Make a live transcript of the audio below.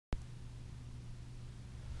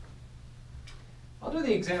I'll do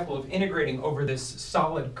the example of integrating over this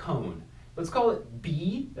solid cone. Let's call it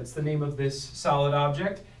B, that's the name of this solid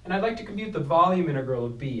object, and I'd like to compute the volume integral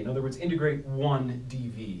of B, in other words, integrate 1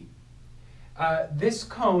 dV. This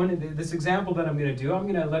cone, this example that I'm going to do, I'm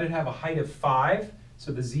going to let it have a height of 5,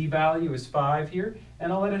 so the z value is 5 here,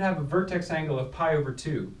 and I'll let it have a vertex angle of pi over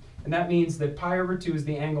 2. And that means that pi over 2 is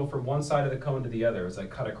the angle from one side of the cone to the other as I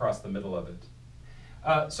cut across the middle of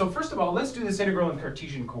it. So first of all, let's do this integral in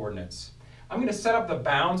Cartesian coordinates. I'm going to set up the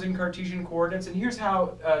bounds in Cartesian coordinates, and here's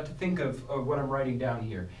how to think of what I'm writing down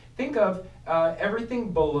here. Think of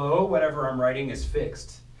everything below whatever I'm writing is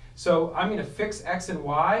fixed. So I'm going to fix x and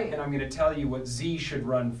y, and I'm going to tell you what z should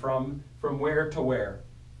run from where to where.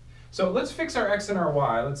 So let's fix our x and our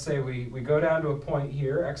y. Let's say we go down to a point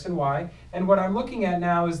here, x and y, and what I'm looking at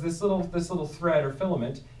now is this little thread or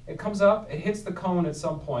filament. It comes up, it hits the cone at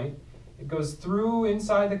some point, it goes through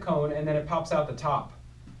inside the cone, and then it pops out the top.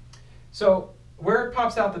 So where it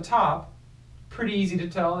pops out the top, pretty easy to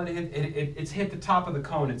tell, it's hit the top of the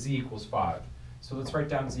cone at z equals 5. So let's write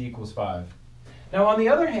down z equals 5. Now on the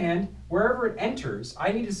other hand, wherever it enters,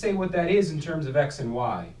 I need to say what that is in terms of x and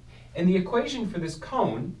y. And the equation for this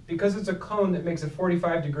cone, because it's a cone that makes a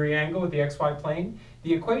 45-degree angle with the xy plane,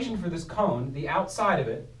 the equation for this cone, the outside of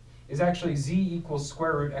it, is actually z equals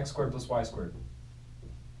square root x squared plus y squared.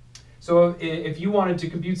 So if you wanted to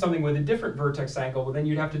compute something with a different vertex angle, well, then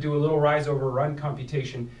you'd have to do a little rise over run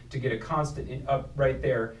computation to get a constant up right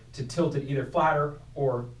there to tilt it either flatter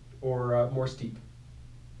or more steep.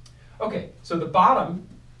 Okay, so the bottom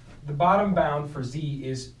bound for z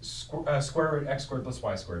is square root x squared plus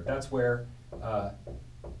y squared. That's where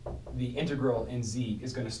the integral in z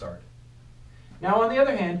is going to start. Now on the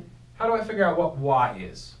other hand, how do I figure out what y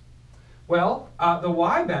is? Well, the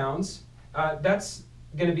y bounds, that's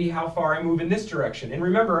going to be how far I move in this direction. And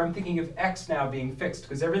remember, I'm thinking of x now being fixed,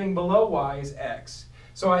 because everything below y is x.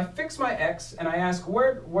 So I fix my x, and I ask,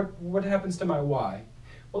 what happens to my y?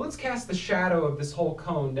 Well, let's cast the shadow of this whole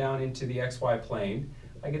cone down into the xy plane.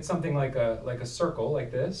 I get something like a circle,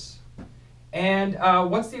 like this. And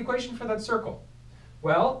what's the equation for that circle?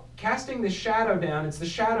 Well, casting the shadow down, it's the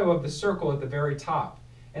shadow of the circle at the very top.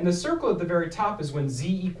 And the circle at the very top is when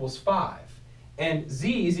z equals 5. And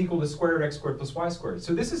z is equal to square root x squared plus y squared.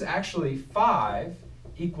 So this is actually 5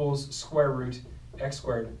 equals square root x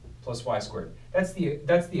squared plus y squared. That's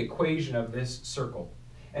the equation of this circle.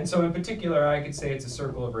 And so in particular, I could say it's a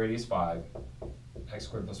circle of radius 5, x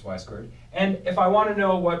squared plus y squared. And if I want to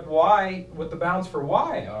know what the bounds for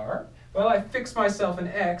y are, well, I fix myself an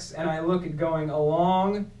x, and I look at going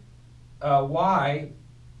along y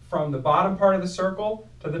from the bottom part of the circle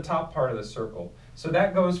to the top part of the circle. So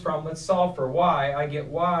that goes from, let's solve for y, I get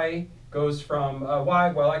y goes from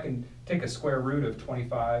y, well, I can take a square root of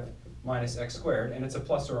 25 minus x squared, and it's a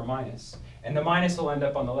plus or a minus. And the minus will end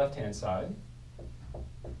up on the left-hand side,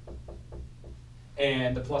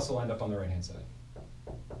 and the plus will end up on the right-hand side.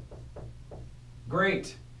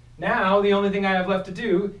 Great. Now, the only thing I have left to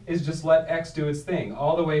do is just let x do its thing,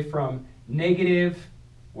 all the way from negative,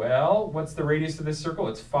 well, what's the radius of this circle?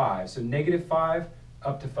 It's 5. So negative 5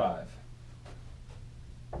 up to 5.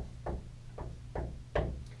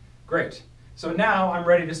 Great. So now I'm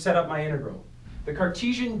ready to set up my integral. The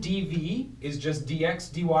Cartesian dv is just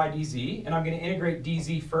dx, dy, dz, and I'm going to integrate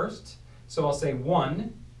dz first. So I'll say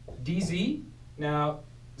 1 dz. Now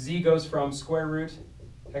z goes from square root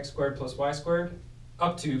x squared plus y squared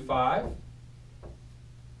up to 5.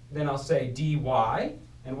 Then I'll say dy,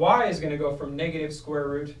 and y is going to go from negative square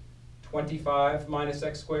root 25 minus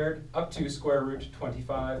x squared up to square root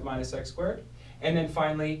 25 minus x squared. And then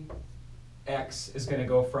finally, x is going to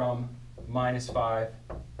go from minus 5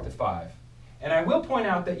 to 5. And I will point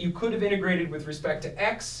out that you could have integrated with respect to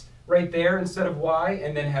x right there instead of y,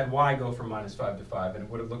 and then had y go from minus 5 to 5, and it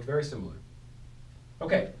would have looked very similar.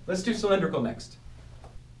 Okay, let's do cylindrical next.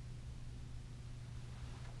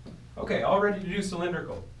 Okay, all ready to do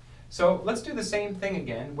cylindrical. So let's do the same thing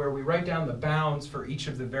again, where we write down the bounds for each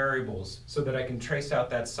of the variables so that I can trace out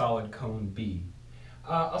that solid cone B.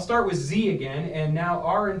 I'll start with z again, and now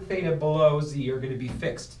r and theta below z are going to be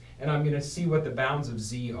fixed, and I'm going to see what the bounds of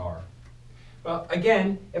z are. Well,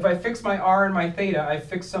 again, if I fix my r and my theta, I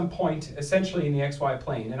fix some point essentially in the xy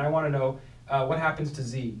plane, and I want to know what happens to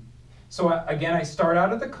z. So again, I start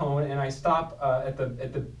out at the cone, and I stop at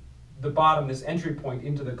the bottom, this entry point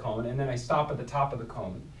into the cone, and then I stop at the top of the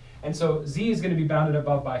cone. And so z is going to be bounded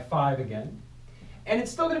above by 5 again. And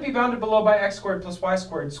it's still going to be bounded below by x squared plus y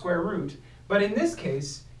squared square root. But in this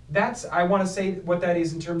case, I want to say what that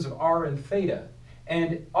is in terms of r and theta.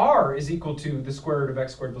 And r is equal to the square root of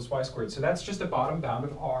x squared plus y squared. So that's just a bottom bound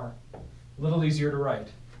of r. A little easier to write.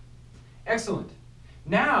 Excellent.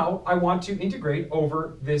 Now I want to integrate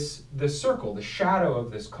over the circle, the shadow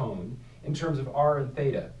of this cone, in terms of r and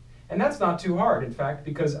theta. And that's not too hard, in fact,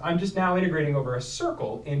 because I'm just now integrating over a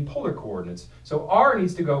circle in polar coordinates. So r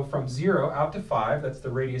needs to go from 0 out to 5, that's the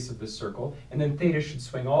radius of this circle, and then theta should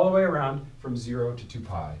swing all the way around from 0 to 2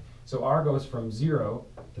 pi. So r goes from 0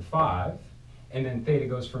 to 5, and then theta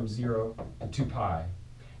goes from 0 to 2 pi.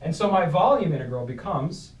 And so my volume integral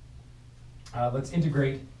becomes, let's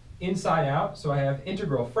integrate inside out. So I have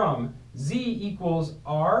integral from z equals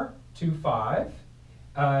r to 5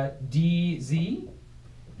 dz.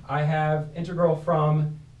 I have integral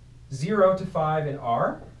from 0 to 5 in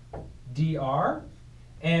r, dr,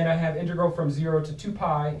 and I have integral from 0 to 2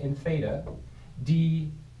 pi in theta,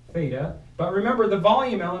 d theta. But remember, the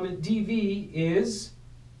volume element dv is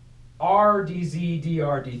r dz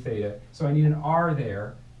dr d theta. So I need an r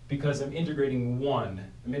there because I'm integrating 1.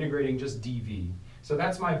 I'm integrating just dv. So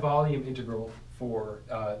that's my volume integral for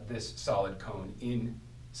this solid cone in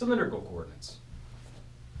cylindrical coordinates.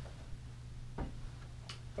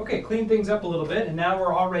 Okay, clean things up a little bit, and now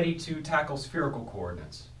we're all ready to tackle spherical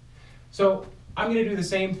coordinates. So I'm going to do the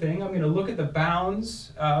same thing. I'm going to look at the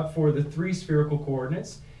bounds for the 3 spherical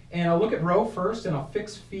coordinates, and I'll look at rho first, and I'll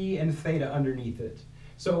fix phi and theta underneath it.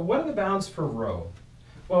 So what are the bounds for rho?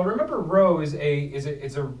 Well, remember rho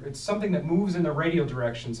it's something that moves in the radial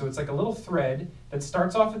direction, so it's like a little thread that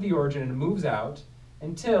starts off at the origin and moves out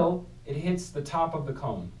until it hits the top of the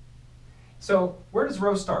cone. So where does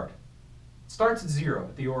rho start? Starts at 0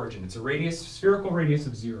 at the origin. It's a radius, spherical radius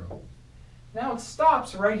of 0. Now it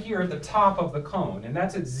stops right here at the top of the cone, and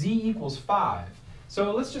that's at z equals 5.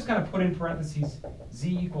 So let's just kind of put in parentheses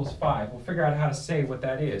z equals 5. We'll figure out how to say what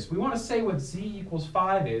that is. We want to say what z equals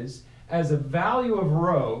 5 is as a value of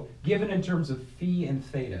rho given in terms of phi and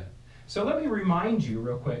theta. So let me remind you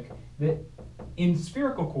real quick that in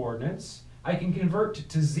spherical coordinates, I can convert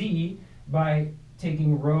to z by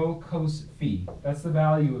taking rho cos phi. That's the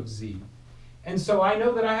value of z. And so I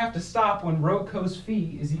know that I have to stop when rho cos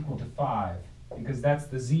phi is equal to 5, because that's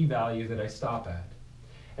the z value that I stop at.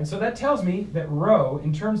 And so that tells me that rho,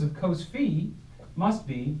 in terms of cos phi, must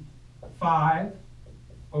be 5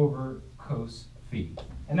 over cos phi.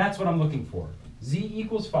 And that's what I'm looking for. Z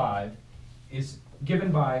equals 5 is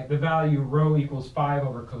given by the value rho equals 5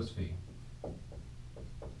 over cos phi.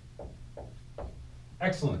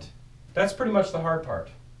 Excellent. That's pretty much the hard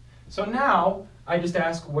part. So now I just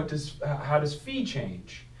ask, how does phi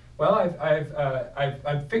change? Well,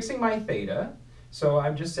 I'm fixing my theta, so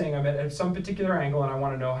I'm just saying I'm at some particular angle, and I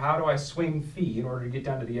want to know how do I swing phi in order to get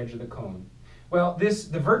down to the edge of the cone. Well,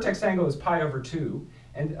 the vertex angle is pi over 2,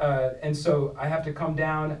 and so I have to come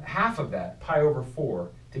down half of that, pi over 4,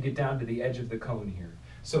 to get down to the edge of the cone here.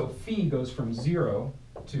 So phi goes from 0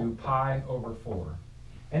 to pi over 4.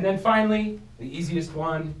 And then finally, the easiest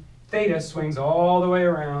one, theta swings all the way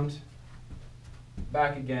around,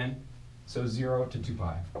 back again, so 0 to 2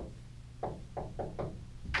 pi.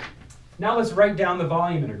 Now let's write down the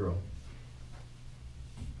volume integral.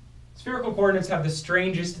 Spherical coordinates have the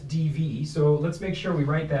strangest dv, so let's make sure we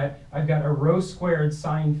write that. I've got a rho squared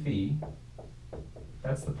sine phi.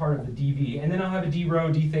 That's the part of the dv. And then I'll have a d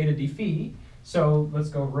rho, d theta, d phi. So let's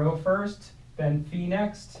go rho first, then phi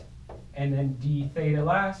next, and then d theta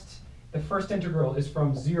last. The first integral is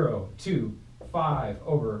from 0 to 5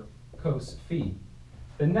 over cos phi.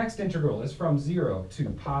 The next integral is from 0 to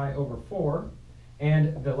pi over 4,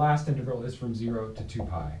 and the last integral is from 0 to 2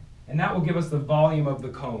 pi. And that will give us the volume of the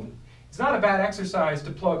cone. It's not a bad exercise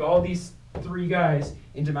to plug all these 3 guys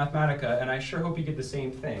into Mathematica, and I sure hope you get the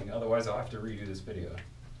same thing. Otherwise, I'll have to redo this video.